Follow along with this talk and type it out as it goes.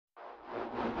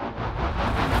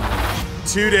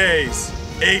2 days,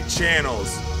 8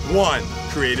 channels, 1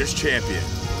 Creators Champion.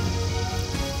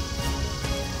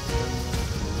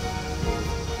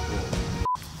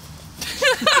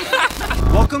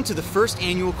 Welcome to the first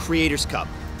annual Creators Cup,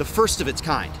 the first of its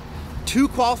kind. 2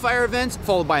 qualifier events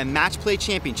followed by a match play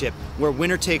championship where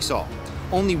winner takes all.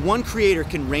 Only one creator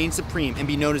can reign supreme and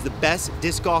be known as the best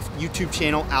disc golf YouTube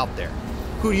channel out there.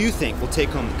 Who do you think will take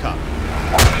home the cup?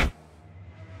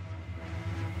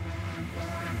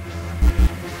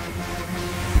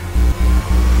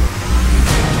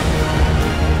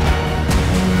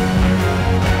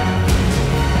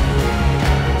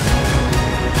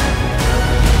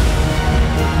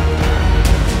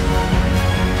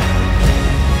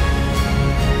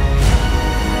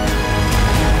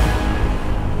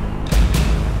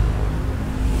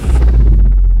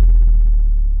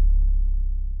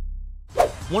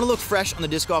 Want to look fresh on the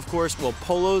disc golf course? Well,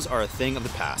 polos are a thing of the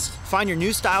past. Find your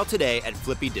new style today at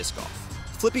Flippy Disc Golf.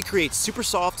 Flippy creates super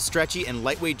soft, stretchy, and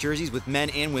lightweight jerseys with men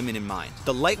and women in mind.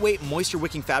 The lightweight,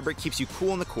 moisture-wicking fabric keeps you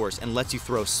cool on the course and lets you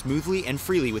throw smoothly and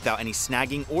freely without any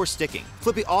snagging or sticking.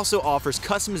 Flippy also offers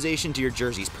customization to your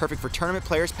jerseys, perfect for tournament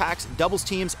players packs, doubles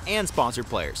teams, and sponsored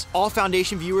players. All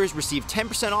Foundation viewers receive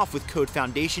 10% off with code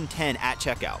FOUNDATION10 at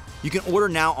checkout. You can order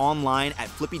now online at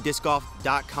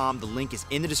flippydiscgolf.com. The link is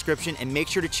in the description, and make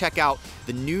sure to check out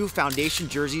the new Foundation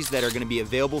jerseys that are going to be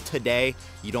available today.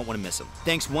 You don't want to miss them.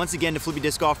 Thanks once again to Flippy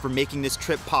Disc Golf for making this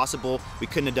trip possible. We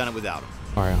couldn't have done it without them.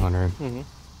 All right, Hunter.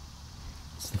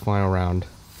 It's the final round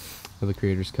of the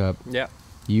Creators Cup. Yeah.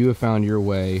 You have found your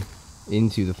way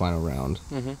into the final round.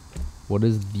 What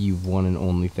is the one and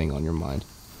only thing on your mind?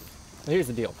 Here's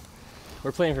the deal.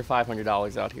 We're playing for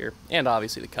 $500 out here, and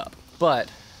obviously the cup. But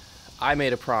I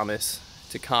made a promise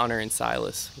to Connor and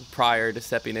Silas prior to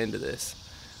stepping into this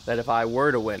that if I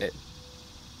were to win it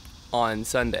on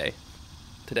Sunday,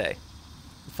 today,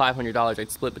 $500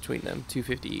 I'd split between them,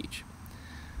 $250 each.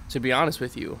 To be honest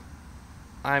with you,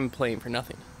 I'm playing for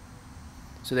nothing.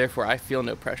 So therefore I feel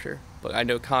no pressure, but I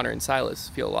know Connor and Silas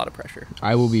feel a lot of pressure.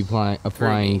 I will be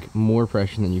applying more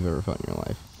pressure than you've ever felt in your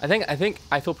life. I think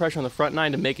I feel pressure on the front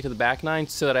 9 to make it to the back 9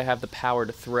 so that I have the power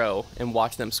to throw and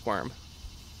watch them squirm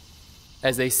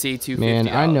as they see 250.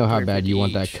 Man, I know how bad you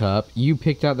want that cup. You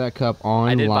picked out that cup online.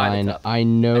 I did buy the cup. I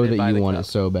know that you want it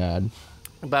so bad.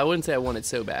 But I wouldn't say I want it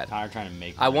so bad. Tyler trying to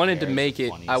make. I wanted to make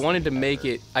it. I wanted to make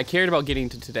it. I cared about getting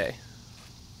to today.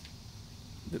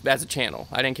 As a channel,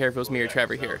 I didn't care if it was me or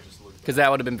Trevor here, because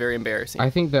that would have been very embarrassing. I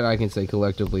think that I can say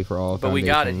collectively for all. But we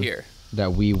got it here.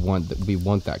 That we want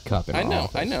that cup in our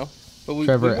office. I know. But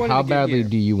Trevor, how badly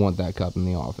do you want that cup in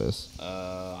the office?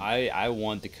 I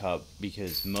want the cup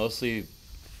because mostly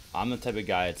I'm the type of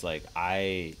guy, it's like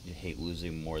I hate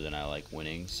losing more than I like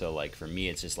winning. So like for me,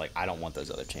 it's just like I don't want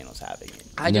those other channels having it.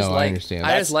 I understand.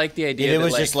 I just like the idea. If it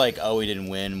was that, just like, oh, we didn't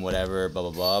win, whatever, blah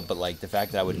blah blah. But like the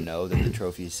fact that I would know that the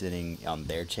trophy is sitting on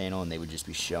their channel and they would just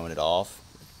be showing it off,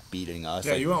 beating us.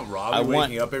 Yeah, like, you want Robbie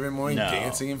waking up every morning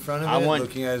dancing in front of it,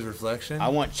 looking at his reflection? I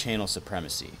want channel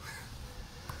supremacy.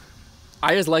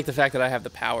 I just like the fact that I have the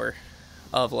power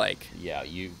of like. Yeah,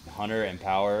 Hunter and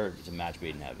Power, it's a match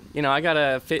made in heaven. You know, I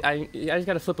just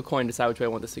gotta flip a coin to decide which way I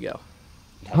want this to go.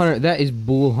 Hunter, that is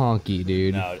bull honky,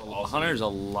 dude. No, Hunter's a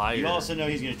liar. You also know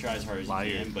he's gonna try as hard as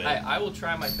he can, but I will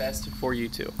try my best for you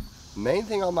too. Main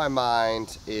thing on my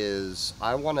mind is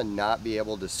I want to not be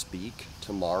able to speak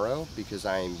tomorrow because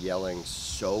I am yelling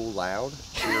so loud,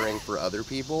 cheering for other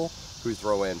people who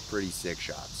throw in pretty sick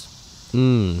shots.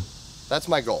 That's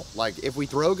my goal. Like, if we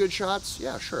throw good shots,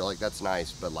 yeah, sure, like, that's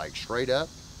nice. But, like, straight up,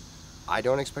 I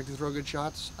don't expect to throw good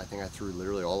shots. I think I threw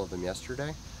literally all of them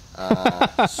yesterday.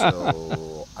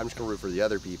 So I'm just going to root for the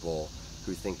other people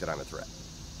who think that I'm a threat.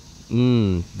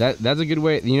 That's a good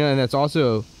way, you know, and that's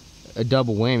also a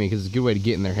double whammy because it's a good way to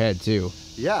get in their head, too.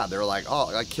 Yeah, they're like,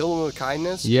 oh, I kill them with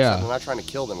kindness. Yeah. I'm not trying to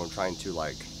kill them. I'm trying to,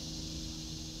 like,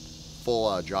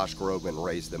 full Josh Groban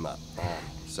raise them up.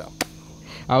 So...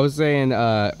 I was saying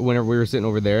whenever we were sitting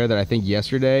over there that I think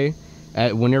yesterday,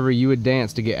 whenever you would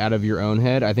dance to get out of your own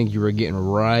head, I think you were getting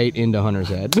right into Hunter's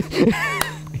head.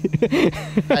 Hey,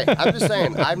 I'm just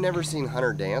saying, I've never seen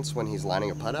Hunter dance when he's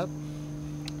lining a putt up,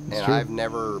 and I've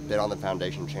never been on the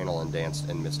Foundation channel and danced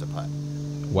and missed a putt.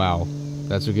 Wow,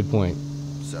 that's a good point.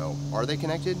 So, are they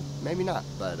connected? Maybe not,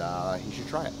 but he should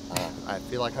try it. I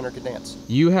feel like Hunter could dance.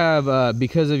 You have,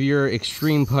 because of your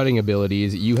extreme putting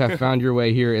abilities, you have found your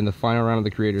way here in the final round of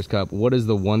the Creators Cup. What is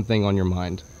the one thing on your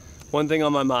mind? One thing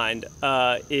on my mind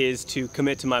is to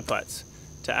commit to my putts,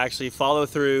 to actually follow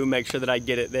through, make sure that I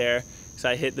get it there. Because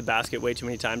I hit the basket way too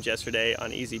many times yesterday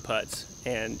on easy putts,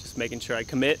 and just making sure I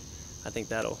commit, I think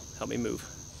that'll help me move.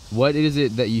 What is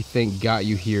it that you think got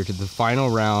you here to the final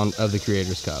round of the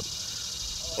Creators Cup?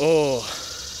 Oh,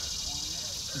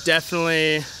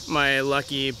 definitely my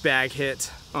lucky bag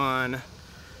hit on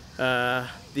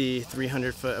the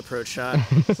 300-foot approach shot.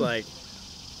 It's like,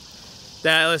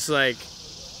 that was like,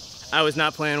 I was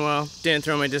not playing well, didn't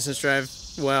throw my distance drive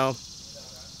well,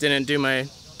 didn't do my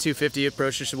 250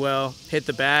 approach as well, hit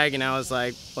the bag, and I was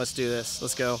like, let's do this,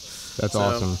 let's go. That's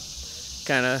awesome.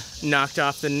 Kind of knocked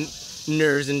off the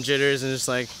nerves and jitters and just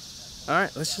like, all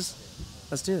right, let's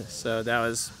do this. So that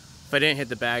was, if I didn't hit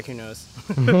the bag, who knows?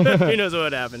 Who knows what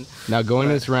would happen. Now going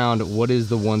this round, what is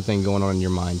the one thing going on in your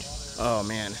mind? Oh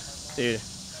man, dude,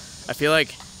 I feel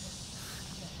like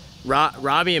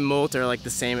Robbie and Molt are like the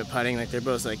same at putting. Like they're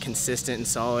both like consistent and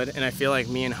solid, and I feel like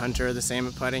me and Hunter are the same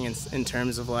at putting in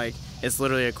terms of like it's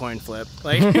literally a coin flip.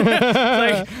 Like,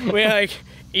 like we like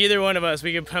either one of us,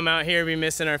 we could come out here, be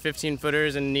missing our 15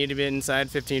 footers and need to be inside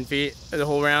 15 feet the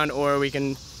whole round, or we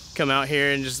can come out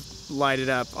here and just light it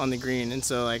up on the green. And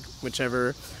so like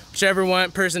whichever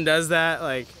one person does that,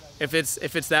 like if it's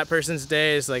that person's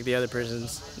day, it's like the other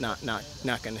person's not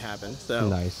gonna happen. So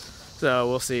Nice. So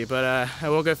we'll see, but I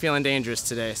woke up feeling dangerous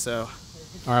today. So All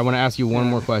right, I want to ask you one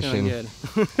more question. feeling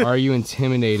good. Are you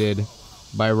intimidated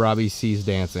by Robbie C's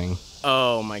dancing?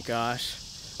 Oh my gosh,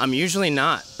 I'm usually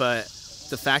not, but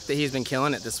the fact that he's been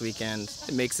killing it this weekend,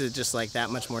 it makes it just like that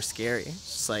much more scary.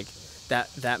 It's just like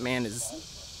that man is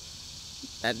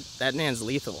that man's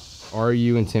lethal. Are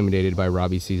you intimidated by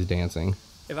Robbie C's dancing?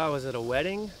 If I was at a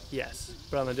wedding, yes.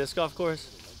 But on the disc golf course,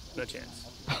 no chance.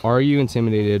 Are you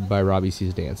intimidated by Robbie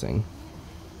C's dancing?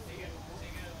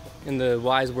 In the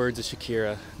wise words of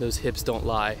Shakira, those hips don't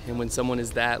lie. And when someone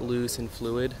is that loose and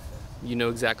fluid, you know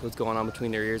exactly what's going on between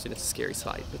their ears, and it's a scary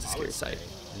sight. It's a scary sight.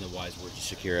 In the wise words of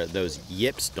Shakira, those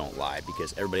yips don't lie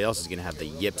because everybody else is going to have the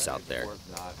yips out there.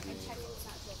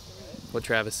 What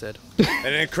Travis said.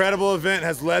 An incredible event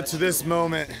has led to this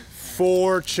moment.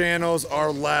 4 channels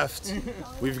are left.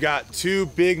 We've got 2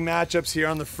 big matchups here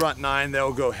on the front 9 that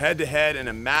will go head to head in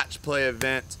a match play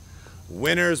event.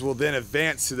 Winners will then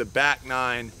advance to the back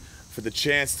 9 for the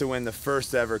chance to win the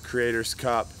first ever Creators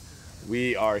Cup.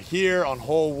 We are here on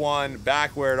hole 1,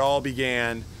 back where it all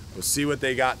began. We'll see what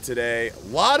they got today. A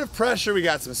lot of pressure. We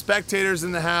got some spectators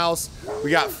in the house.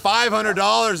 We got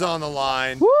 $500 on the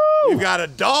line. Woo! We've got a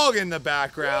dog in the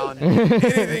background.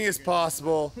 Anything is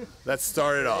possible. Let's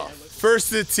start it off. First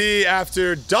to the tee,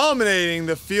 after dominating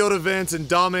the field events and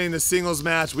dominating the singles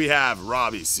match, we have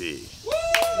Robbie C.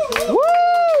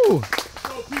 Woo!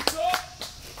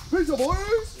 Pizza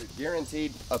boys!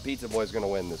 Guaranteed a pizza boy's gonna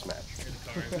win this match.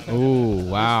 Ooh,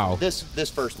 wow. This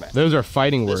first match. Those are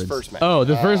fighting This words. first match. Oh,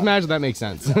 the first match? That makes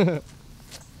sense.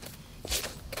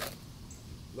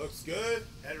 Looks good.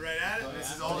 Head right at it.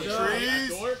 This is all the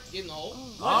trees.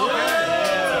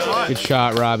 Good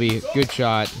shot, Robbie. Good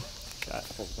shot.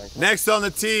 Next on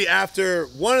the tee, after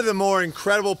one of the more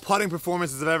incredible putting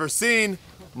performances I've ever seen,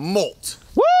 Molt.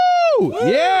 Woo!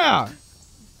 Yeah!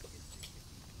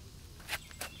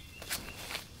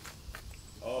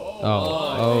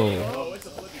 Oh.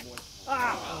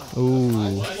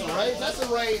 Ooh. That's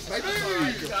a raise, baby!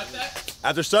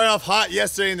 After starting off hot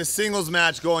yesterday in the singles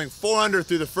match, going 400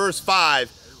 through the first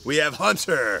 5, we have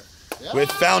Hunter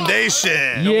with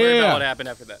Foundation. Don't worry about Yeah. what happened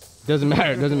after that. Doesn't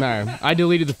matter. Doesn't matter. I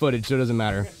deleted the footage, so it doesn't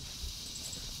matter.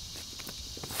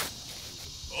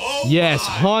 Yes,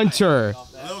 Hunter.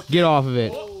 Get off of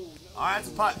it. All right, that's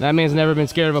a putt. That man's never been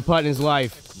scared of a putt in his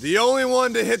life. The only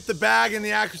one to hit the bag in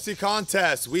the accuracy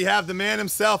contest, we have the man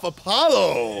himself,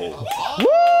 Apollo. Woo!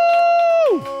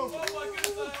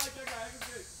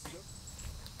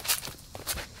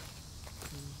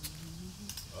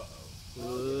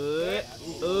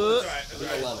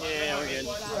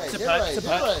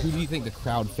 Who do you think the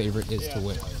crowd favorite is to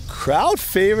win? Crowd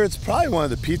favorite's probably one of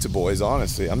the Pizza Boys,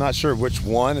 honestly. I'm not sure which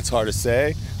one, it's hard to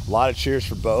say. A lot of cheers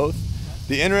for both.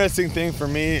 The interesting thing for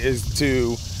me is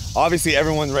to, obviously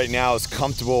everyone right now is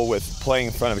comfortable with playing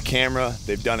in front of a camera.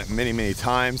 They've done it many, many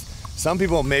times. Some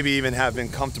people maybe even have been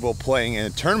comfortable playing in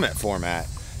a tournament format.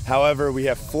 However, we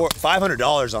have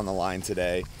 $500 on the line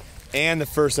today and the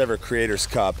first ever Creators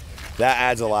Cup. That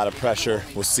adds a lot of pressure.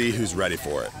 We'll see who's ready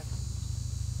for it.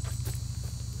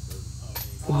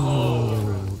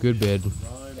 Ooh, good bid.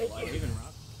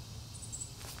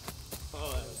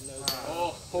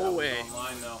 Whole way.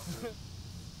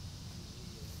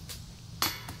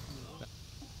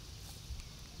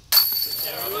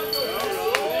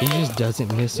 He just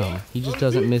doesn't miss them. He just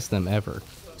doesn't miss them ever.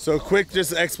 So quick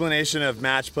just explanation of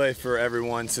match play for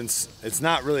everyone, since it's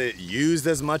not really used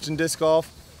as much in disc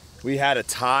golf. We had a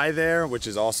tie there, which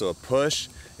is also a push.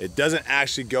 it doesn't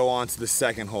actually go on to the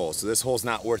second hole. So this hole's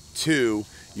not worth 2.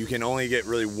 You can only get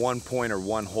really 1 point or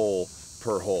 1 hole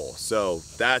per hole. So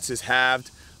that's his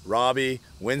halved. Robbie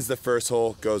wins the first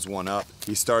hole, goes 1 up.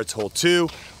 He starts hole 2.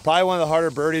 Probably one of the harder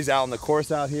birdies out on the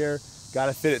course out here. Got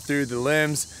to fit it through the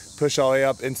limbs, push all the way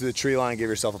up into the tree line, give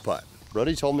yourself a putt.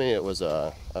 Brody told me it was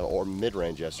a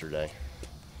mid-range yesterday,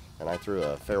 and I threw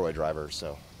a fairway driver,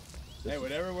 so. Hey,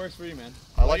 whatever works for you, man.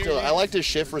 I like to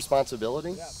shift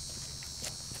responsibility. Yeah.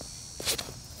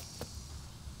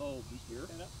 Oh, he's here.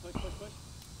 Push.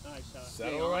 Nice shot.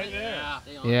 Settle right there.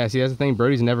 Yeah, see, that's the thing.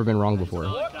 Brody's never been wrong before.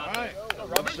 All right.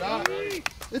 Rubber shot.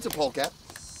 It's a polecat.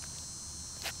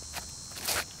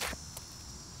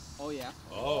 Oh yeah.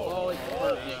 Oh, it's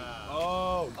perfect.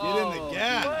 Oh, get in the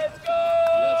gap. Let's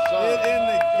go. Get in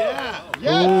the gap.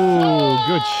 Ooh,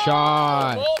 good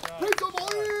shot.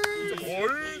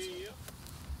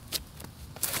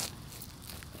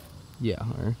 Yeah,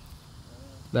 Hunter.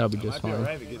 That'll be just Might be fine.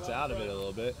 alright if it gets out of it a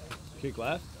little bit. Kick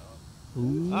left.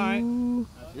 Ooh. All right,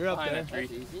 you're up there. That's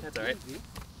all right.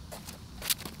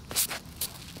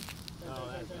 No,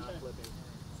 that's not flipping.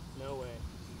 No way.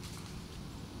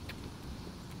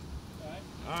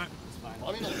 All right.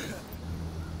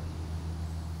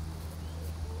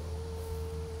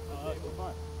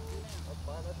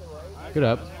 Good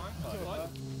up.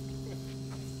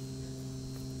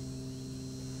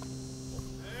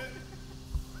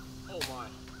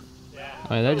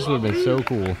 I mean, that just would have been so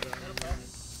cool.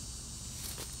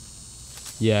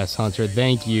 Yes, Hunter,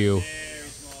 thank you.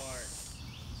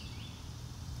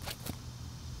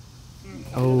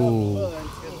 Oh.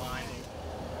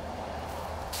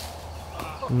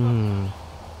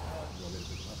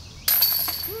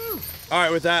 All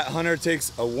right, with that, Hunter takes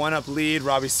a 1-up lead.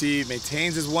 Robbie C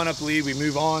maintains his 1-up lead. We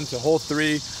move on to hole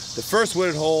 3, the first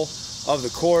wooded hole of the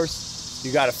course.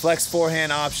 You got a flex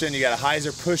forehand option. You got a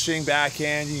hyzer pushing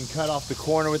backhand. You can cut off the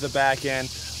corner with a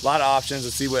backhand. A lot of options.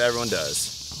 Let's see what everyone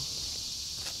does.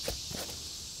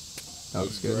 That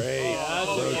looks good. Great.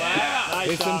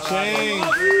 Get some change.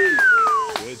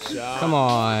 Good shot. Come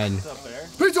on.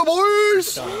 Pizza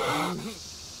boys!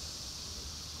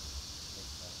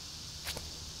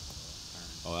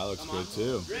 Oh, that looks good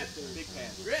too.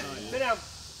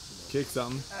 Kick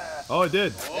something. Oh, it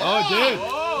did. Oh, it did.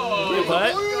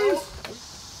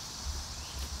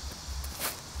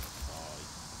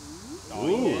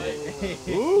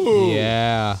 Ooh.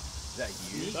 Yeah.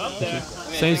 Up there.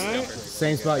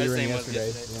 Same spot you were in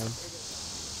yesterday.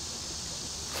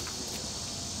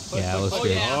 Yeah, that looks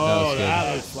good. Oh, That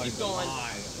that looks looks like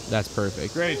good. That's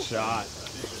perfect. great shot.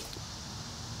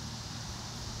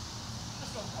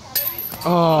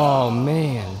 Oh,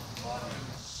 man.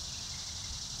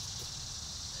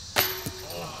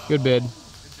 Good bid.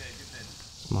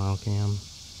 Smile cam.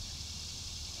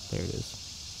 There it is.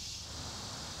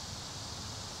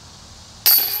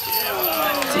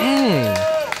 Dang.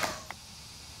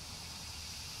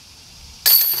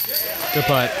 Good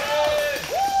putt.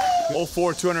 Hole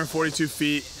 4, 242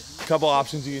 feet. A couple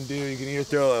options you can do. You can either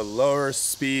throw a lower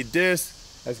speed disc.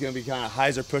 That's going to be kind of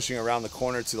hyzer pushing around the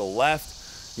corner to the left.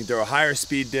 You can throw a higher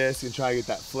speed disc and try to get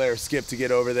that flare skip to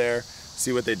get over there.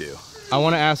 See what they do. I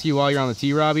want to ask you while you're on the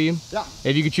tee, Robbie. Yeah.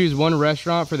 If you could choose one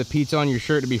restaurant for the pizza on your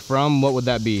shirt to be from, what would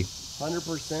that be?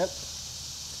 100%.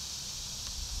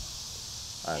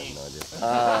 I have no idea.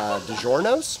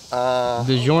 DiGiorno's?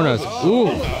 DiGiorno's.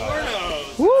 Ooh.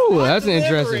 Woo, that's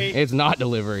interesting. It's not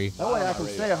delivery. That way I can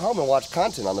stay at home and watch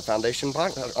content on the Foundation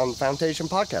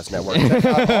Podcast Network. Check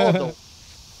out all of the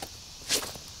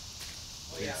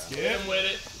Skip with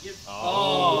it.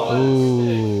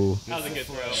 Ooh. That was a good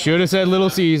throw. Should have said Little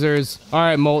Caesars. All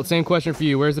right, Molt, same question for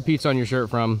you. Where's the pizza on your shirt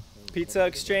from? Pizza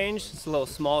Exchange. It's a little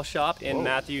small shop in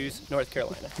Matthews, North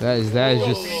Carolina. That is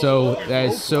just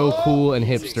so cool and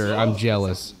hipster. I'm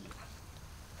jealous.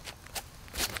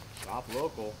 Shop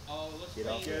local.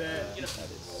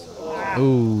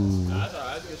 Ooh.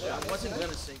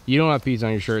 You don't have pizza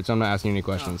on your shirt, so I'm not asking you any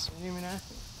questions.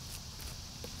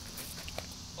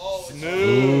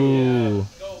 Ooh.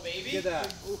 Get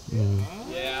that.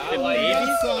 Yeah, I like it.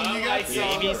 I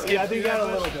think you got a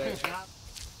little bit.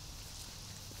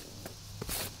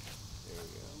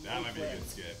 That might be a good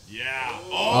skip. Yeah.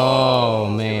 Oh,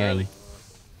 man.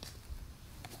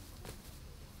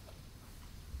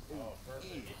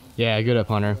 Yeah, good up,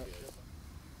 Hunter.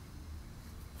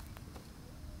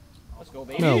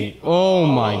 No. Oh,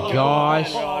 my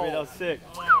gosh. Robbie, that was sick.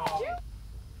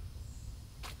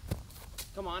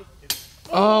 Come on.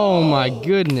 Oh, my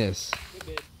goodness.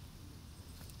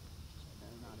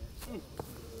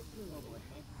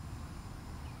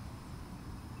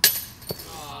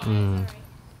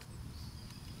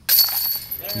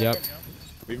 Yep.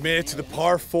 We've made it to the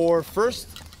par 4. First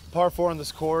par 4 on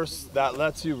this course that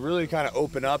lets you really kind of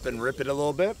open up and rip it a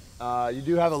little bit. You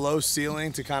do have a low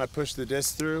ceiling to kind of push the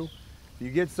disc through. If you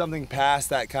get something past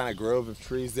that kind of grove of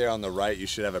trees there on the right, you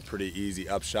should have a pretty easy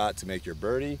upshot to make your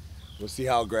birdie. We'll see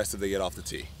how aggressive they get off the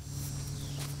tee.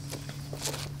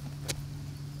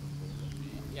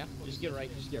 Yeah, just get right.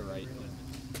 Just get right.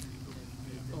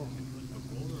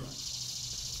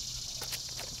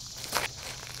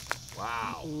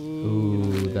 Wow.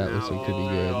 Ooh, that looks like it could be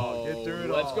good. Get through it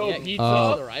Let's all. go, Yeah, Pete.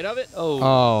 to the right of it.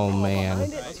 Oh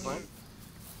man.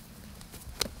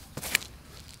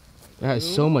 That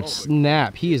is so much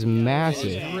snap. He is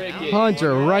massive.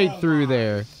 Hunter right through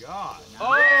there.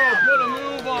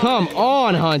 Come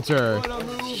on, Hunter.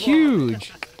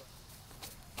 Huge.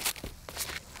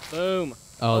 Boom.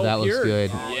 Oh, that looks good.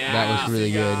 That looks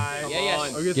really good. Yeah.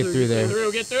 Get through there.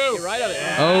 Get through. Get right of it.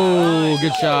 Oh,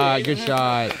 good shot. Good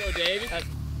shot. Go, David.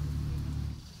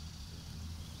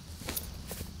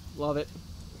 Love it.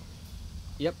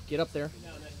 Yep, get up there.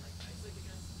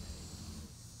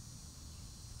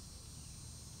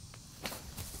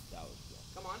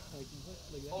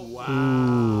 Ooh.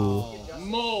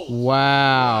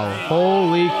 Wow.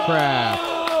 Holy crap.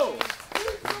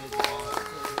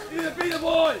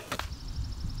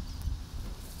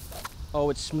 Oh,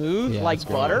 it's smooth Yeah, like it's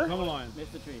good. butter. Come on.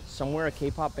 Somewhere a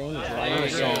K-pop band is writing a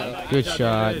song. Good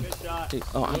shot. Dude,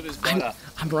 oh,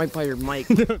 I'm right by your mic.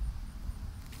 Good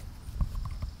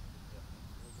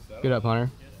up, Hunter.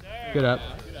 Good up.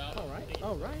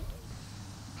 All right.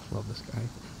 Love this guy.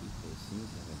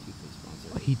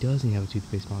 Oh, he does need to have a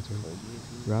toothpaste sponsor.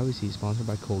 Robbie C sponsored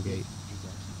by Colgate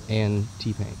and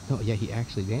T-Pain. No, yeah, he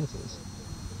actually dances.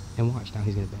 And watch, now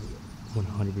he's gonna bet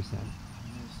 100%.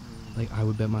 Like, I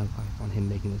would bet my life on him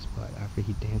making this putt after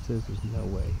he dances. There's no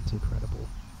way. It's incredible.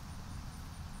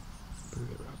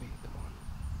 Prove it, Robbie.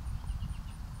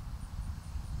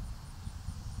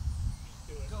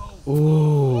 Come on.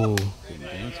 Ooh.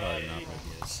 Dance hard enough,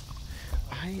 I guess.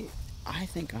 I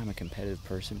think I'm a competitive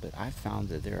person, but I've found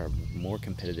that there are more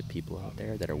competitive people out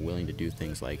there that are willing to do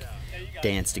things like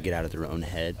dance to get out of their own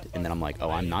head, and then I'm like,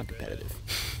 oh, I'm not competitive.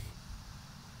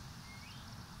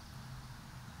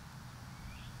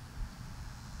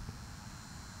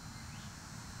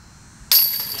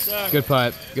 Good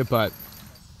putt. Good putt.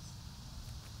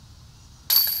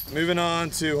 Moving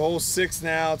on to hole 6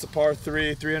 now. It's a par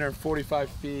 3, 345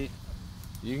 feet.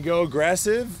 You can go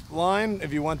aggressive line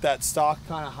if you want that stock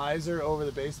kind of hyzer over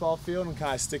the baseball field and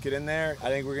kind of stick it in there. I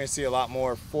think we're going to see a lot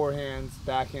more forehands,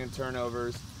 backhand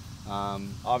turnovers.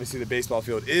 Obviously the baseball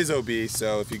field is OB,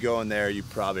 so if you go in there, you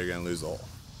probably are going to lose the hole.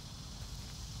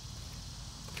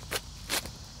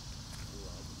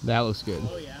 That looks good.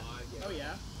 Oh yeah.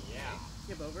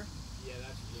 Skip over.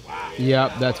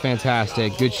 Yep, that's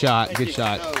fantastic. Good shot. Good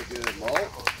shot. Oh, good, Walt.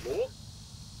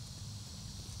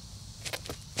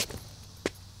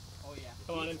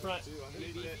 Come on in front.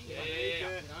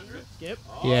 Skip.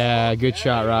 Yeah, good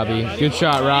shot, Robbie. Good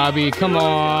shot, Robbie. Come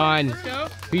on.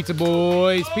 Pizza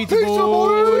boys. Pizza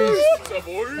boys.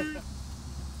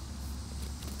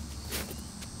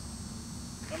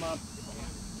 Come on.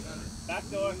 Back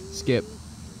door. Skip.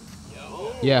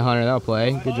 Yeah, Hunter, that'll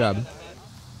play. Good job.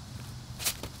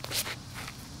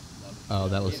 Oh,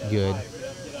 that looks good.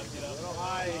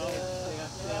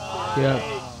 Yep.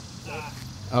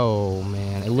 Oh,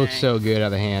 man. It looks so good out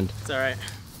of the hand. It's all right.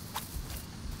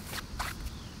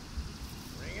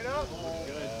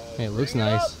 Hey, it looks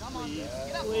nice.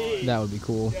 That would be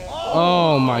cool.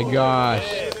 Oh, my gosh.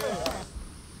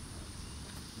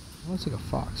 Looks like a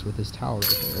fox with his towel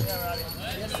right there.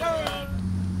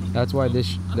 That's why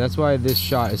this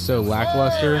shot is so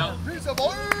lackluster.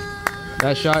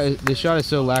 This shot is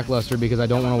so lackluster because I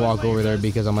don't want to walk over there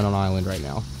because I'm on an island right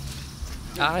now.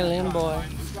 Island boy.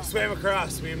 Swam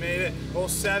across. We made it. Hole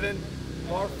 7,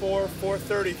 par 4,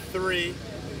 433.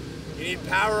 You need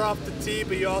power off the tee,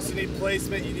 but you also need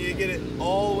placement. You need to get it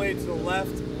all the way to the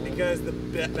left because the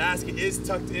basket is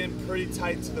tucked in pretty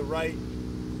tight to the right.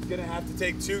 You're gonna have to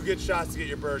take 2 good shots to get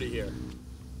your birdie here.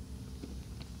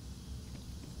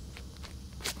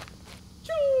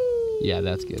 Yeah,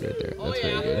 that's good right there. That's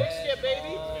very good.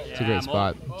 It's a great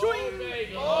spot.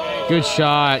 Good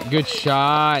shot. Good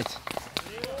shot.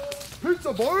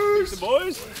 Pizza boys! Pizza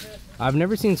boys! I've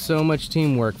never seen so much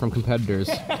teamwork from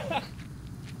competitors.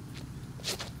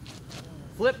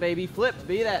 Flip, baby, flip.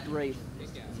 Be that race.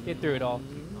 Get through it all.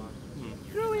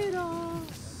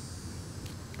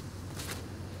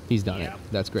 He's done it.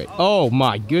 That's great. Oh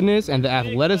my goodness, and the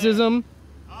athleticism.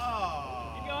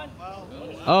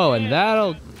 Oh, and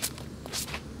that'll.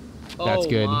 That's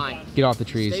good. My. Get off the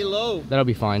trees. Stay low. That'll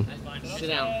be fine. Sit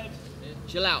down.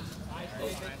 Chill out.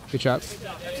 Good shot.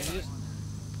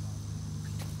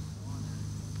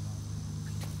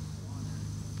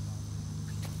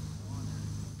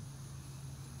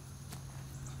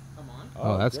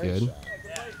 Oh, that's good.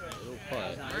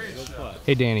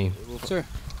 Hey, Danny. Sir.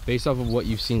 Based off of what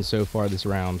you've seen so far this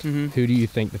round, who do you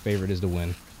think the favorite is to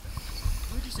win?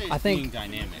 I think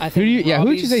Who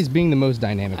would you say is being the most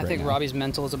dynamic I right think now? Robbie's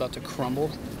mental is about to crumble.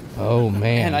 Oh,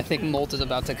 man. And I think Molt is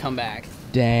about to come back.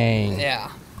 Dang.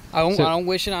 Yeah. I don't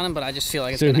wish it on him, but I just feel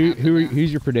like it's So going to happen.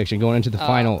 who's your prediction going into the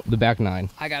final, the back nine?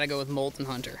 I got to go with Molt and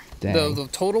Hunter. Dang. The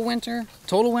total winner,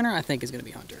 I think, is going to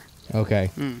be Hunter. Okay.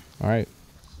 All right.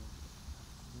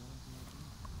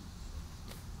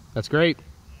 That's great.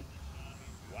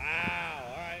 Wow.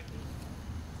 All right.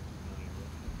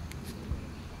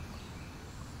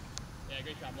 Yeah,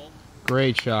 great shot, Molt.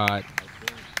 Great shot.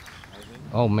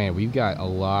 Oh, man, we've got a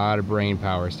lot of brain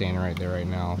power standing right there right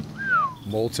now.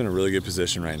 Molt's in a really good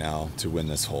position right now to win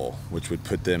this hole, which would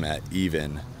put them at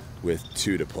even with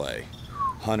 2 to play.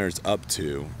 Hunter's up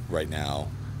 2 right now,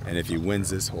 and if he wins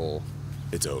this hole,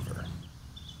 it's over.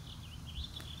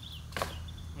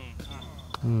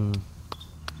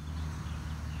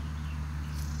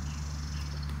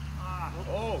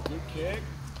 Oh, good kick.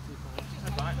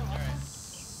 That's fine. All right.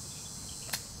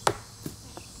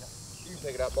 You can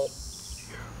pick it up, Molt.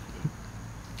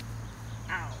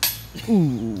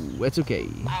 Ooh, that's okay.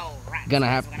 Gonna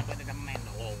have.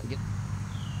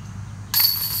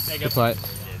 Good fight.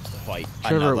 Fight.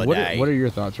 Trevor, Another what day. are your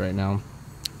thoughts right now?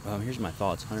 Here's my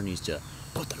thoughts. Hunter needs to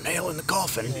put the nail in the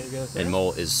coffin. And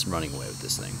Molt is running away with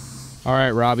this thing. All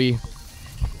right, Robbie.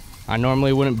 I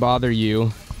normally wouldn't bother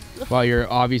you while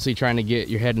you're obviously trying to get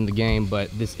your head in the game, but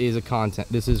this is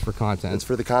for content. It's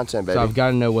for the content, baby. So I've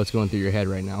got to know what's going through your head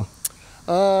right now.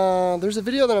 There's a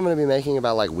video that I'm going to be making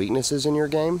about like weaknesses in your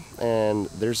game, and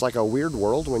there's like a weird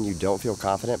world when you don't feel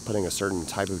confident putting a certain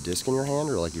type of disc in your hand,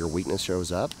 or like your weakness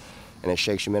shows up and it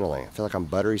shakes you mentally. I feel like I'm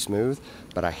buttery smooth,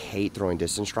 but I hate throwing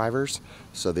distance drivers.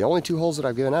 So the only 2 holes that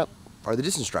I've given up are the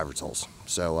distance drivers holes.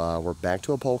 So we're back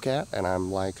to a polecat, and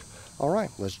I'm like, all right,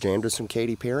 let's jam to some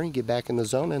Katy Perry, get back in the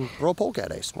zone, and throw a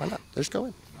polecat ace. Why not? Let's go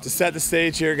in. To set the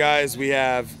stage here, guys, we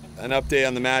have an update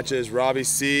on the matches. Robbie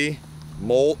C,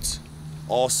 Molt,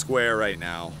 all square right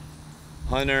now.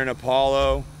 Hunter and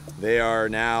Apollo, they are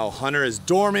now, Hunter is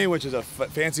dormy, which is a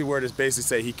fancy word to basically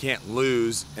say he can't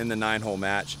lose in the 9-hole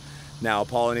match. Now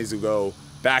Apollo needs to go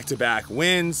back-to-back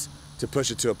wins to push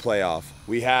it to a playoff.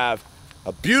 We have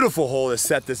a beautiful hole to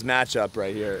set this match up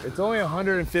right here. It's only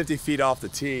 150 feet off the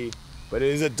tee, but it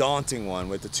is a daunting one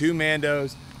with the 2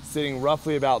 Mandos sitting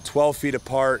roughly about 12 feet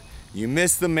apart. You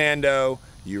miss the Mando,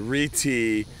 you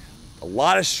re-tee. A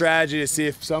lot of strategy to see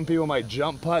if some people might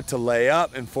jump putt to lay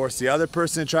up and force the other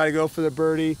person to try to go for the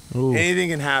birdie. Ooh. Anything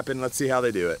can happen. Let's see how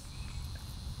they do it.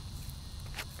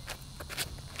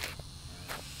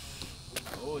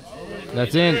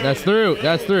 That's in. That's through.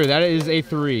 That's through. That is a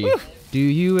 3. Woo. Do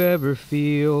you ever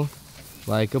feel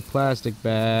like a plastic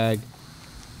bag?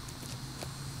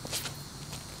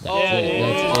 That's it.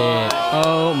 That's it.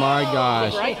 Oh my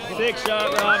gosh. 6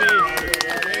 shot, Robbie.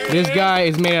 This guy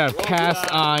is made out of cast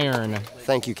iron.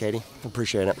 Thank you, Katie.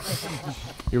 Appreciate it.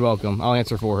 You're welcome. I'll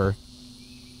answer for her.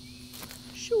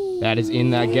 That is in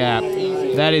that gap.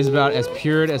 That is about as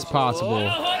pure as possible.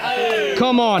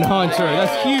 Come on, Hunter.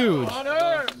 That's huge.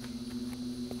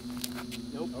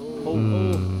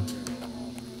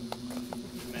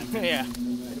 Yeah.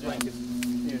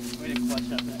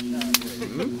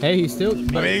 Hey, he's still.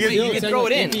 I mean, you can throw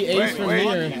it in. If he ace from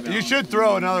here. You should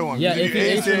throw another one. Yeah, if he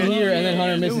ace from here and then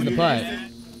Hunter misses the putt.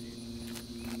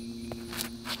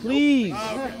 Please.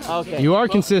 Okay. You are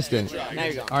consistent. Now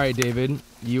you're going. All right, David.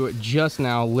 You just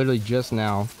now, literally just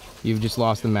now, you've just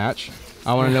lost the match.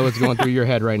 I want to know what's going through your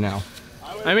head right now.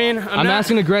 I mean, I'm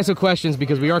asking aggressive questions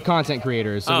because we are content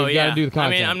creators, so we've got to do the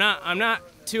content. I mean, I'm not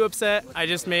too upset. I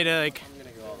just made a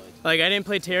like I didn't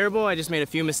play terrible. I just made a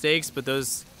few mistakes, but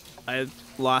I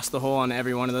lost the hole on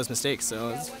every one of those mistakes.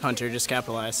 So Hunter just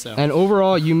capitalized. So. And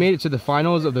overall, you made it to the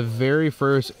finals of the very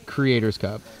first Creators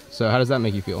Cup. So how does that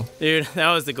make you feel? Dude,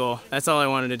 that was the goal. That's all I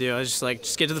wanted to do. I was just like,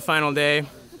 just get to the final day,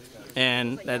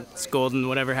 and that's golden.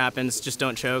 Whatever happens, just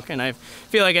don't choke. And I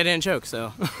feel like I didn't choke.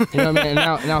 So. You know what I mean?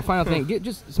 And now final thing,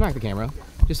 just smack the camera.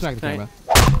 Just smack the camera.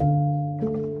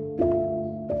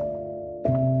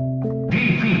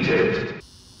 Defeated.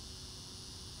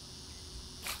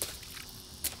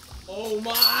 Oh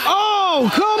my! Oh,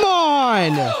 come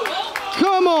on!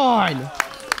 Come on!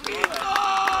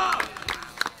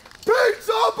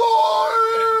 Pizza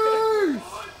boys!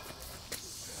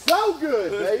 So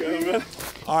good, baby.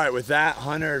 All right, with that,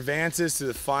 Hunter advances to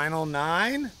the final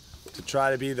 9. to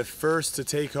try to be the first to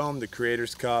take home the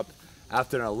Creators Cup.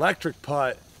 After an electric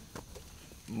putt,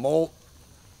 Molt,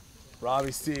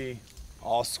 Robbie C,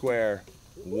 all square,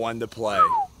 1 to play.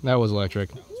 That was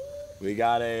electric. We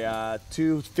got a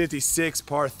 256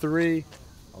 par 3,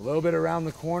 a little bit around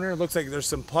the corner. Looks like there's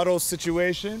some puddle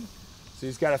situation. So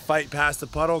he's got to fight past the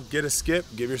puddle, get a skip,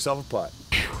 give yourself a putt.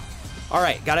 All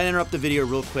right, gotta interrupt the video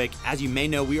real quick. As you may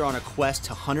know, we are on a quest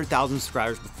to 100,000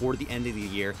 subscribers before the end of the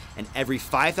year, and every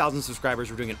 5,000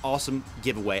 subscribers, we're doing an awesome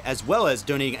giveaway, as well as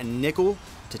donating a nickel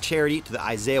to charity to the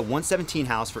Isaiah 117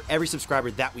 house for every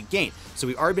subscriber that we gain. So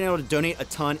we've already been able to donate a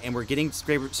ton, and we're getting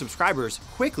subscribers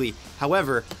quickly.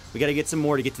 However, we gotta get some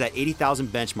more to get to that 80,000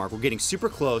 benchmark. We're getting super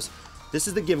close. This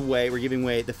is the giveaway. We're giving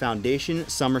away the Foundation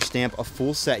Summer Stamp, a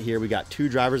full set here. We got 2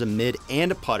 drivers, a mid,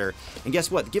 and a putter. And guess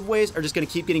what? The giveaways are just gonna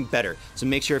keep getting better. So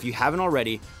make sure if you haven't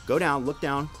already, go down, look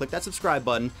down, click that subscribe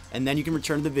button, and then you can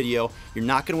return to the video. You're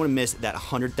not gonna wanna miss that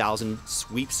 100,000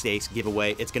 sweepstakes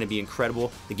giveaway. It's gonna be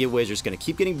incredible. The giveaways are just gonna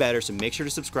keep getting better, so make sure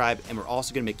to subscribe, and we're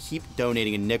also gonna keep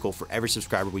donating a nickel for every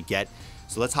subscriber we get.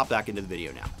 So let's hop back into the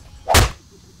video now.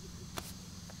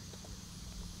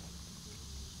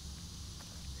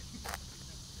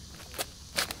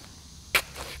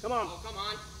 Come on. Oh, come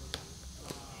on.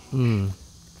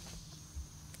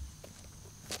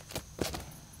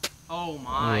 Oh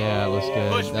my. Yeah, that looks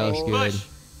good. Push, That looks good.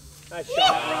 Nice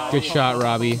shot, Robbie. Good shot,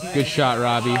 Robbie. Good shot,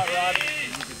 Robbie.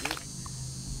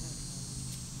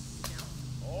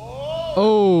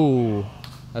 Oh,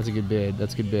 that's a good bid.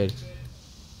 That's a good bid.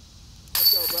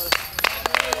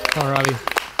 Come on, Robbie.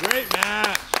 Great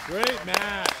match, great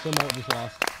match. So Molt just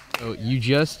lost. So you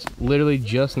literally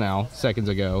just now, seconds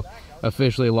ago,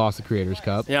 officially lost the Creators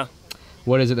Cup. Yeah.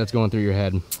 What is it that's going through your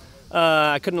head?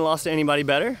 I couldn't have lost to anybody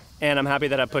better, and I'm happy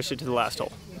that I pushed it to the last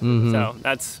hole. So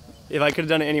that's, if I could have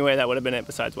done it anyway, that would have been it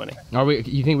besides winning.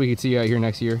 You think we could see you out here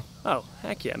next year? Oh,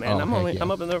 heck yeah, man. Oh, I'm heck yeah.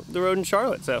 up in the road in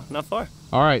Charlotte, so not far.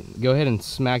 All right, go ahead and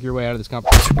smack your way out of this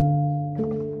competition.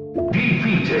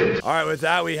 All right, with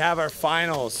that, we have our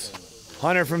finals.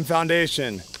 Hunter from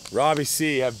Foundation, Robbie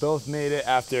C have both made it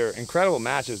after incredible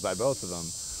matches by both of them.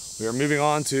 We are moving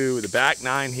on to the back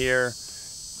 9 here.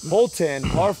 Hole 10,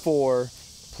 par 4,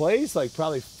 plays like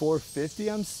probably 450,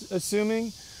 I'm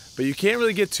assuming, but you can't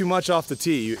really get too much off the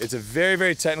tee. It's a very,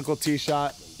 very technical tee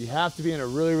shot. You have to be in a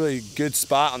really, really good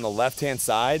spot on the left-hand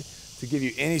side to give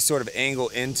you any sort of angle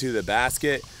into the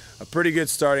basket. A pretty good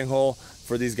starting hole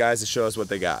for these guys to show us what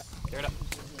they got. Tear it up.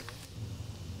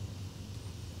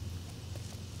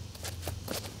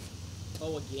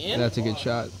 Oh, again? That's a good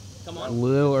shot. Come on. A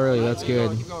little early, that's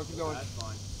good. Keep going, keep going. That's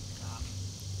fine.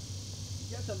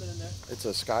 You got something in there. It's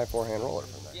a Sky forehand roller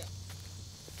from there.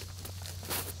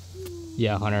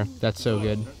 Yeah, Hunter, that's so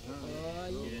good.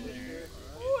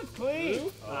 Oh, it's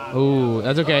clean. Ooh,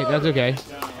 that's okay, that's okay.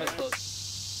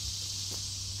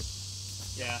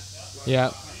 Yeah.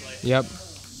 Yeah, yep.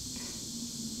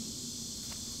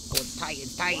 Oh, it's tight,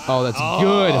 it's tight. Oh, that's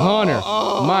good, Hunter.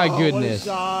 My goodness.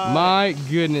 My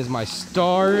goodness, my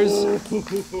stars. I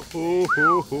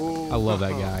love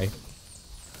that guy.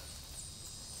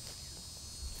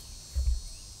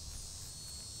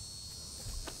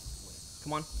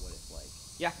 Come on.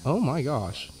 Oh my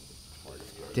gosh.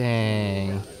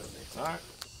 Dang.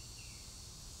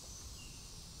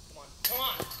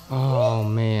 Oh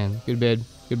man, good bid,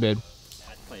 good bid.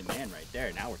 That's playing man right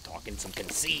there. Now we're talking some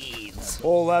concedes.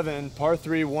 Hole 11, par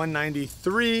 3,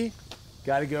 193.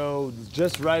 Got to go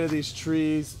just right of these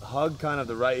trees, hug kind of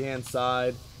the right-hand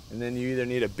side, and then you either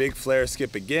need a big flare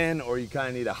skip again, or you kind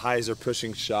of need a hyzer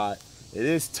pushing shot. It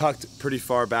is tucked pretty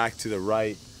far back to the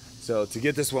right, so to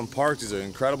get this one parked is an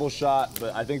incredible shot,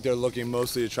 but I think they're looking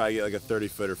mostly to try to get like a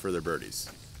 30-footer for their birdies.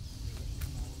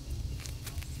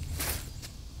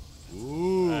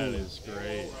 Ooh. That is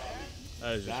great.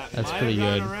 That is just That's pretty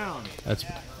good. That's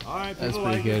All right, that's people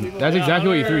pretty like it, good. people That's like it. exactly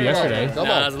what you threw yesterday. Come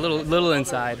Nah, on. it was a little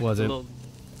inside. Was it?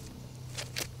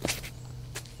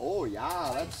 Oh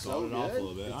yeah, that's so it off a good.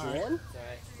 little bit. It's All right. in.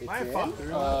 It's Might in. pop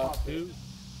through, might pop through.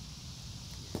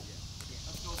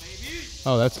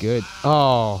 Oh, that's good.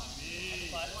 Oh.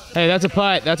 Hey, that's a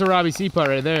putt. That's a Robbie C putt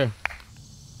right there.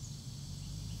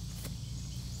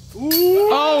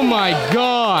 Oh my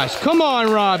gosh. Come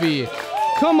on, Robbie.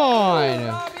 Come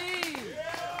on.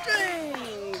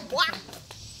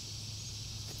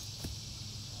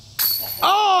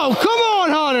 Oh, come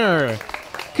on, Hunter.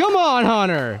 Come on,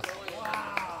 Hunter.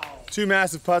 Two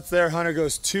massive putts there. Hunter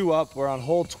goes 2 up. We're on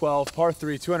hole 12, par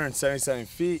 3, 277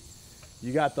 feet.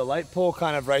 You got the light pole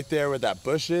kind of right there where that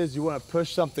bush is. You want to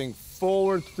push something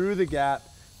forward through the gap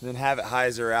and then have it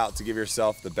hyzer out to give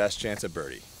yourself the best chance at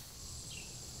birdie.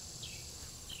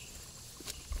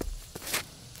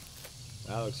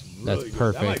 That looks really That's good.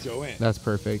 perfect. That might go in. That's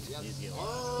perfect. Get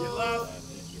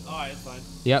left. All right, it's fine.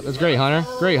 Yep, that's great, Hunter.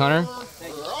 Great, Hunter.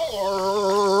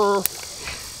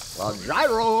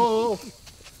 Gyro.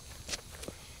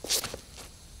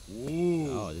 Ooh.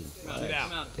 Oh, Get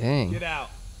out. Dang. Get out.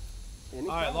 All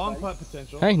right, long putt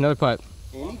potential. Hey, another putt.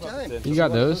 Anytime. You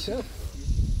got those. I'm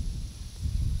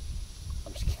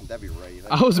just kidding. That'd be right.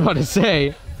 I was about to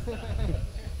say.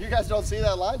 You guys don't see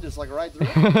that line just like right through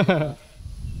it?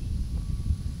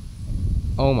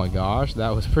 Oh my gosh, that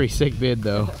was pretty sick bid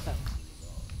though.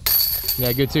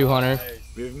 Yeah, good too, Hunter.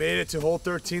 We've made it to hole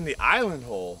 13, the island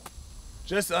hole.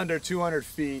 Just under 200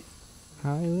 feet.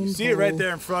 Island You see it right hole.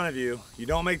 there in front of you. You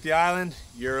don't make the island,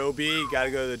 you're OB, got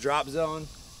to go to the drop zone.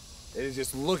 It is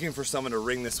just looking for someone to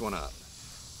ring this one up.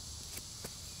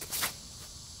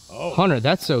 Oh. Hunter,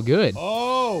 that's so good.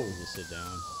 Oh. Just sit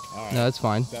down. All right. No, that's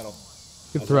fine. Settle.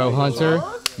 Good throw, Hunter.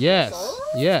 Yes,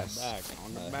 yes. Back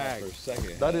on the bag for a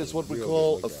second. That is what we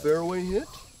call a fairway hit.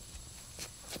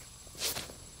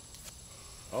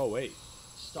 Oh, wait.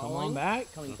 Come on back.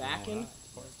 Coming back in.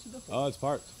 Oh, it's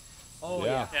parked. Oh,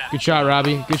 Yeah. Good shot,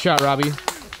 Robbie. Good shot, Robbie.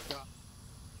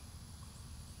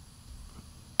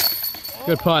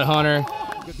 Good putt, Hunter.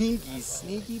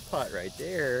 Sneaky putt right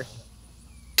there.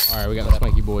 All right, we got the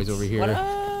Swanky boys over here.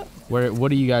 What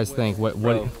do you guys think? What?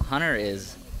 Hunter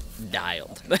is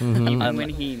dialed. Mhm. Even when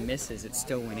he misses, it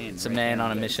still went in. It's a man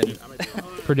on a mission.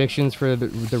 Predictions for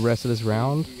the rest of this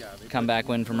round? Comeback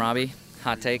win from Robbie.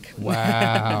 Hot take.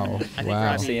 Wow. I think Wow.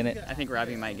 Robbie, seeing it. I think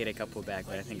Robbie might get a couple back,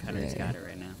 but I think Hunter's got it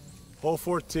right now. Hole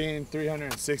 14,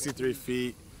 363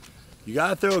 feet. You got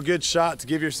to throw a good shot to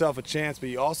give yourself a chance, but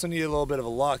you also need a little bit of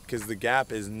luck because the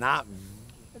gap is not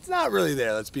really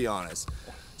there, let's be honest.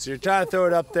 So you're trying to throw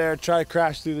it up there, try to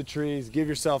crash through the trees, give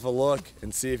yourself a look,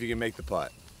 and see if you can make the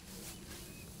putt.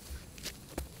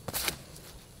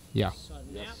 Yeah.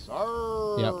 Yes,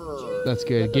 sir. Yep. That's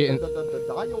good. Get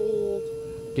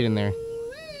in there.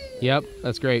 Yep.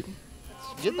 That's great.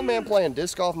 Get the man playing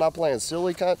disc golf, not playing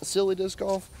silly disc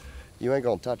golf. You ain't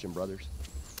gonna touch him, brothers.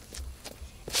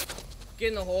 Get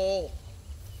in the hole.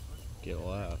 Get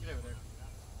left.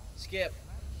 Skip.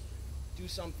 Do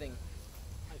something.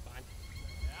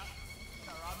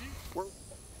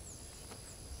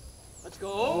 Let's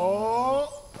go.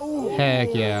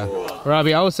 Heck yeah.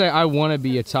 Robbie, I would say I want to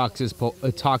be a toxic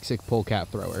polecat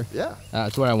thrower. Yeah.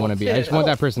 That's what I want to be. I just want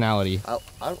that personality.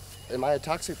 Am I a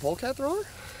toxic polecat thrower?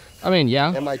 I mean,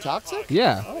 yeah. Am I toxic?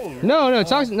 Yeah. No,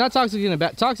 toxic, not toxic in a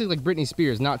bad, toxic like Britney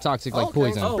Spears, not toxic like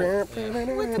poison. Oh.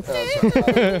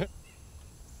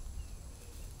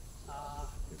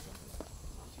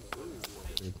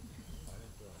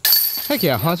 Heck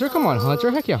yeah, Hunter, come on,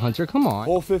 Hunter. Heck yeah, Hunter, come on.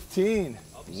 Hole 15,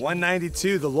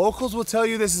 192. The locals will tell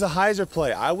you this is a hyzer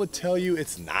play. I would tell you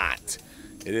it's not.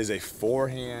 It is a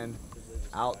forehand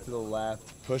out to the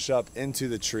left, push up into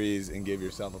the trees and give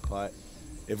yourself a putt.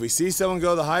 If we see someone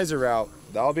go the hyzer route,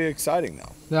 that'll be exciting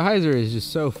though. The hyzer is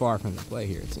just so far from the play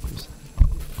here, it seems.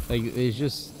 Like, it's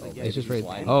just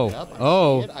right. Oh, Yep,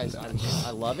 oh.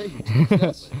 I love it. He took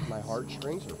this. My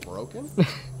heartstrings are broken.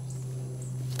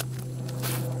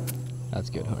 That's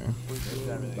good, Hunter.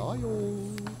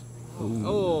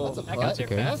 Oh, that's a that got putt. there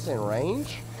Okay. That's in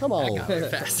range. Come on. got there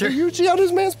faster. Do you see how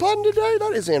this man's putting today?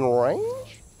 That is in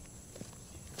range.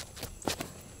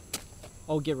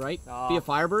 Oh, get right. Be a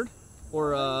Firebird,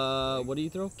 or what do you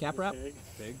throw? Cap wrap.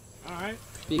 Big. All right.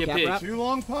 Be a Get cap big. wrap. 2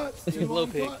 long putts. 2 Low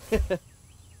long pig. putts.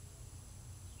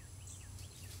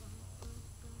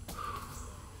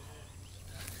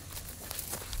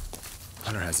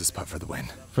 Hunter has this putt for the win.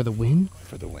 For the win?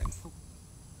 For the win.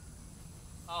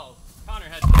 Oh, Connor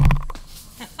had.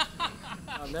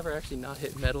 I've never actually not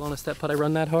hit metal on a step putt. I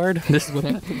run that hard. This is what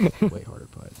happened. Way harder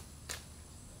putt.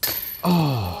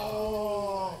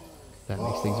 Oh. That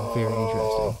makes things very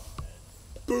interesting.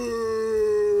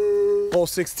 Hole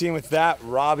 16 with that,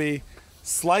 Robbie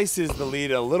slices the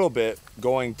lead a little bit,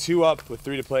 going 2 up with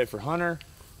 3 to play for Hunter.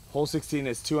 Hole 16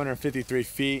 is 253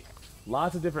 feet.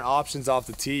 Lots of different options off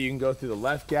the tee. You can go through the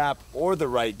left gap or the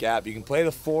right gap. You can play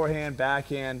the forehand,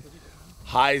 backhand,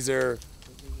 hyzer,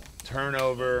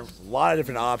 turnover, a lot of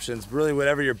different options. Really,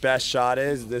 whatever your best shot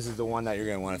is, this is the one that you're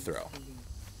going to want to throw.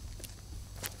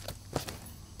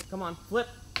 Come on, flip.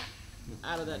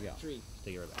 Out of that tree.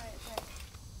 Take it right back.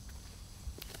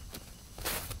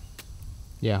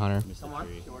 Yeah, Hunter. Come on.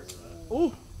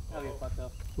 Ooh. That'll be a putt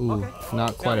though. Ooh,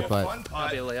 not quite a putt. That'll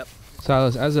be a layup.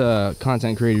 Silas, as a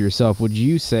content creator yourself, would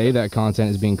you say that content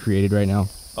is being created right now?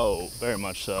 Oh, very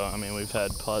much so. I mean, we've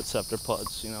had putts after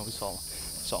putts. You know, we saw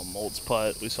Molt's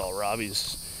putt. We saw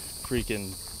Robbie's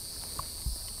freaking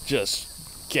just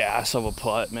gas of a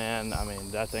putt, man. I mean,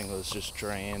 that thing was just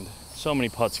drained. So many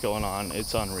putts going on.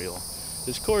 It's unreal.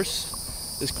 This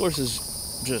course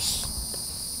is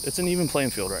just, it's an even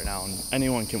playing field right now, and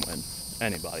anyone can win.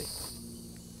 Anybody.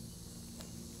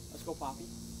 Let's go, Poppy.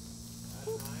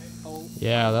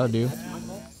 Yeah, that'll do.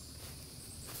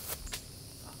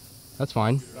 That's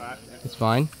fine. It's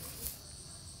fine.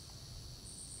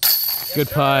 Good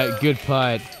putt. Good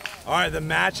putt. All right, the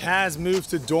match has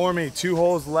moved to Dormy. 2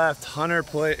 holes left. Hunter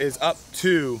is up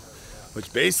 2,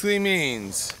 which basically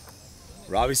means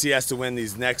Robbie C has to win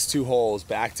these next 2 holes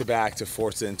back to back to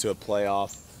force it into a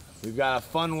playoff. We've got a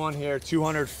fun one here,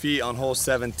 200 feet on hole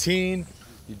 17.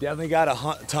 You definitely got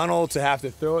a tunnel to have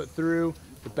to throw it through.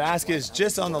 The basket is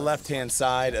just on the left-hand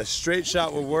side. A straight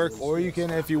shot will work, or you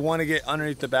can, if you want to get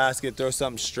underneath the basket, throw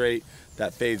something straight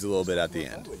that fades a little bit at the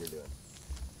end.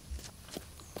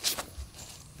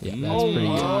 Yeah, that's pretty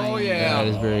good. Oh, yeah. That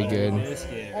is very good.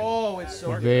 Oh, it's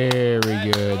so Very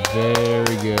good.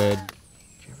 Very good.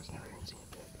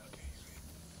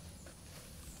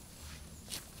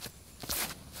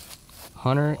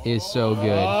 Hunter is so good.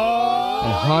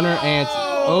 And Hunter answers.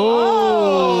 Oh!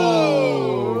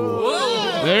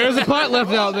 There's a putt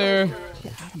left out there.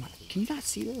 Can you not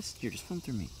see this? You're just filming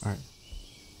through me. All right.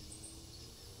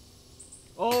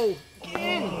 Oh,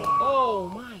 in. Oh,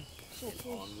 my.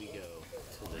 On we go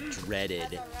to the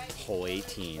dreaded hole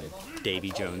 18, Davy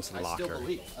Jones locker.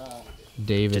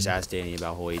 David. Just ask Danny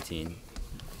about hole 18.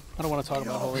 I don't want to talk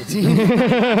about hole 18.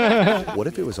 What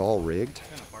if it was all rigged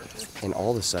and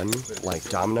all of a sudden, like,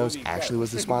 Domino's actually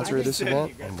was the sponsor of this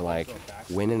event and, like,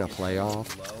 winning a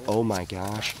playoff? Oh my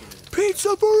gosh.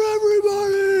 Pizza for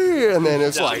everybody! And then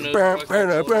it's like,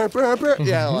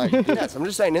 yeah, like, yes, I'm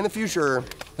just saying, in the future.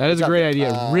 That is a great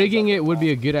idea. Rigging it would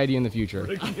be a good idea in the future.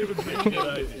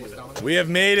 We have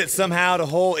made it somehow to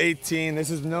hole 18. This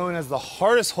is known as the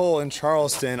hardest hole in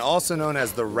Charleston, also known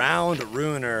as the Round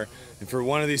Ruiner. And for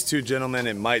one of these 2 gentlemen,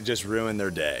 it might just ruin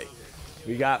their day.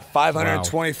 We got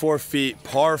 524 feet,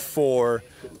 par 4,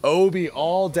 OB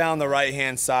all down the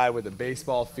right-hand side with a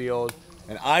baseball field.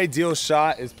 An ideal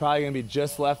shot is probably gonna be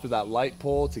just left of that light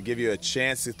pole to give you a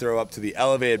chance to throw up to the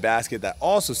elevated basket that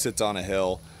also sits on a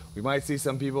hill. We might see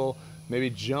some people maybe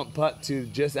jump putt to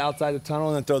just outside the tunnel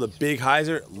and then throw the big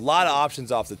hyzer. A lot of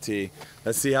options off the tee.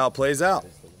 Let's see how it plays out.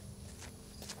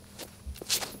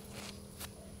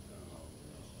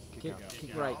 Kick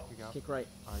right. Kick right.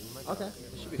 Okay.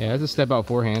 Yeah, that's a step out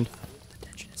forehand. The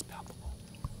tension is palpable.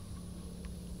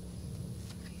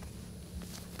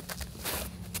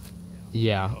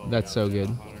 Yeah, that's so good.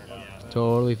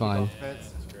 Totally fine.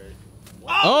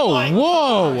 Oh,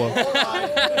 whoa!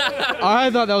 I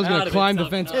thought that was going to climb the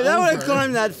fence. If that would have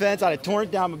climbed that fence, I'd have torn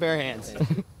it down with bare hands.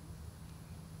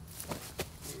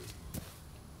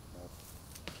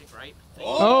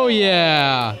 Oh,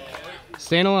 yeah.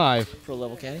 Staying alive. Pro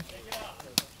level caddy.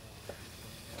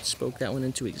 Spoke that one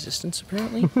into existence,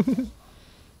 apparently.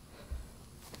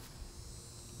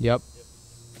 Yep.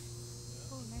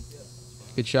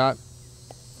 Good shot.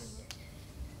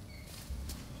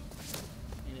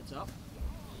 And it's up.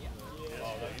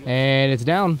 And it's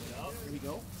down.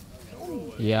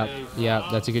 Yep, yep,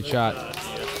 that's a good shot.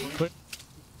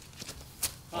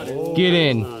 Get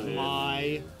in.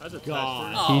 My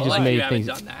God. He just made things.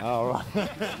 All right.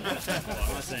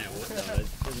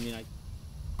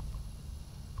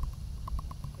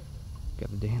 Got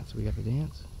the dance. We got the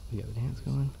dance. We got the dance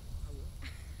going.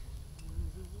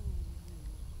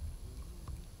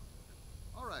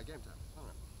 All right, game time.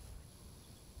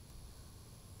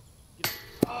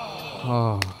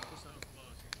 Oh.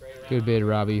 Good bid,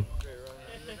 Robbie.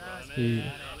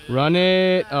 Run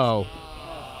it. Oh.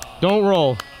 Don't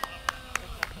roll.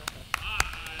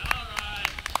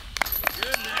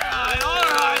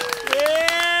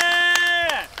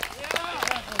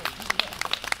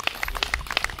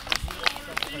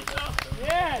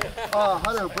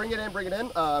 Hunter, bring it in.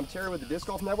 Terry with the Disc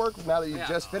Golf Network. Now that you've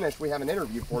just finished, we have an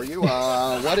interview for you.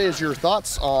 What is your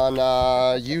thoughts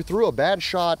on you threw a bad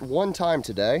shot one time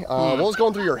today? What was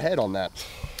going through your head on that?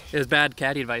 It was bad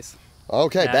caddy advice.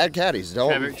 Okay, bad caddies.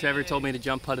 Don't. Trevor told me to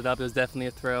jump putt it up. It was definitely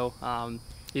a throw.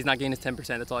 He's not getting his 10%.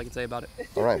 That's all I can say about it.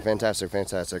 All right, fantastic.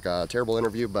 Terrible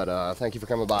interview, but thank you for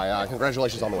coming by.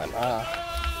 Congratulations on the win.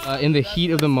 In the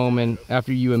heat of the moment,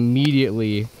 after you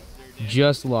immediately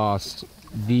just lost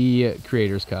the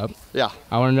Creators Cup. Yeah.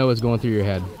 I want to know what's going through your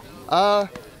head. I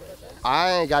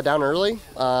got down early.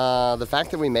 The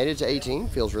fact that we made it to 18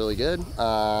 feels really good.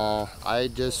 I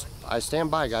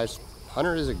stand by, guys.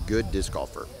 Hunter is a good disc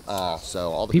golfer.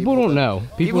 So all the people don't know.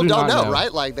 People don't know,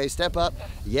 right? Like, they step up.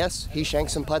 Yes, he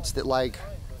shanks some putts that, like,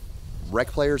 rec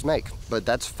players make, but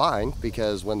that's fine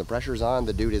because when the pressure's on,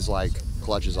 the dude is like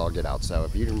clutches all get out. So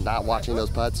if you're not watching those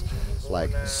putts,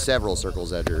 like several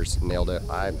circles edgers, nailed it.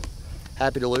 I'm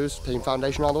happy to lose. Team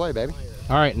Foundation all the way, baby.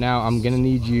 All right, now I'm gonna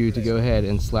need you to go ahead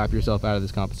and slap yourself out of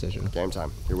this competition. Game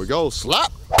time. Here we go.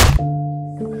 Slap.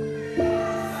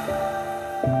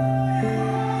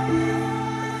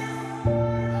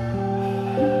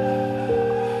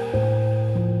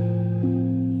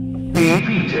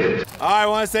 All right, I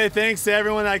want to say thanks to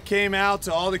everyone that came out,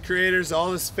 to all the creators,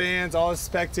 all the fans, all the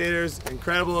spectators.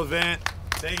 Incredible event.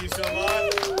 Thank you so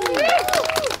much.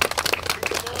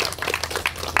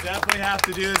 Definitely have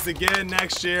to do this again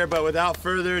next year, but without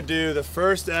further ado, the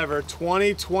first ever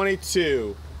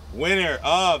 2022 winner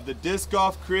of the Disc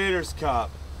Golf Creators Cup,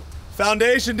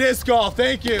 Foundation Disc Golf.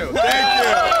 Thank you. Thank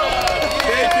you.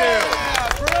 Thank you.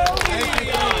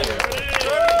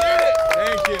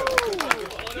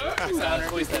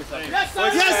 Yes,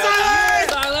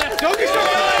 Silas! Don't get struck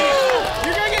by lightning!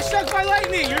 You're gonna get struck by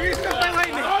lightning! You're gonna get struck by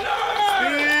lightning!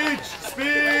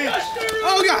 Speech!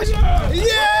 Oh gosh!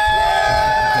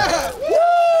 Yeah!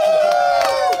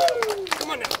 Woo! Come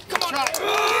on now! Come on!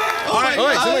 All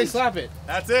right, somebody slap it.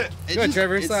 That's it. Go ahead,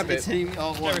 Trevor, slap it. It's hitting me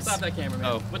all at once. Trevor, slap that camera, man.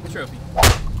 Oh, with the trophy.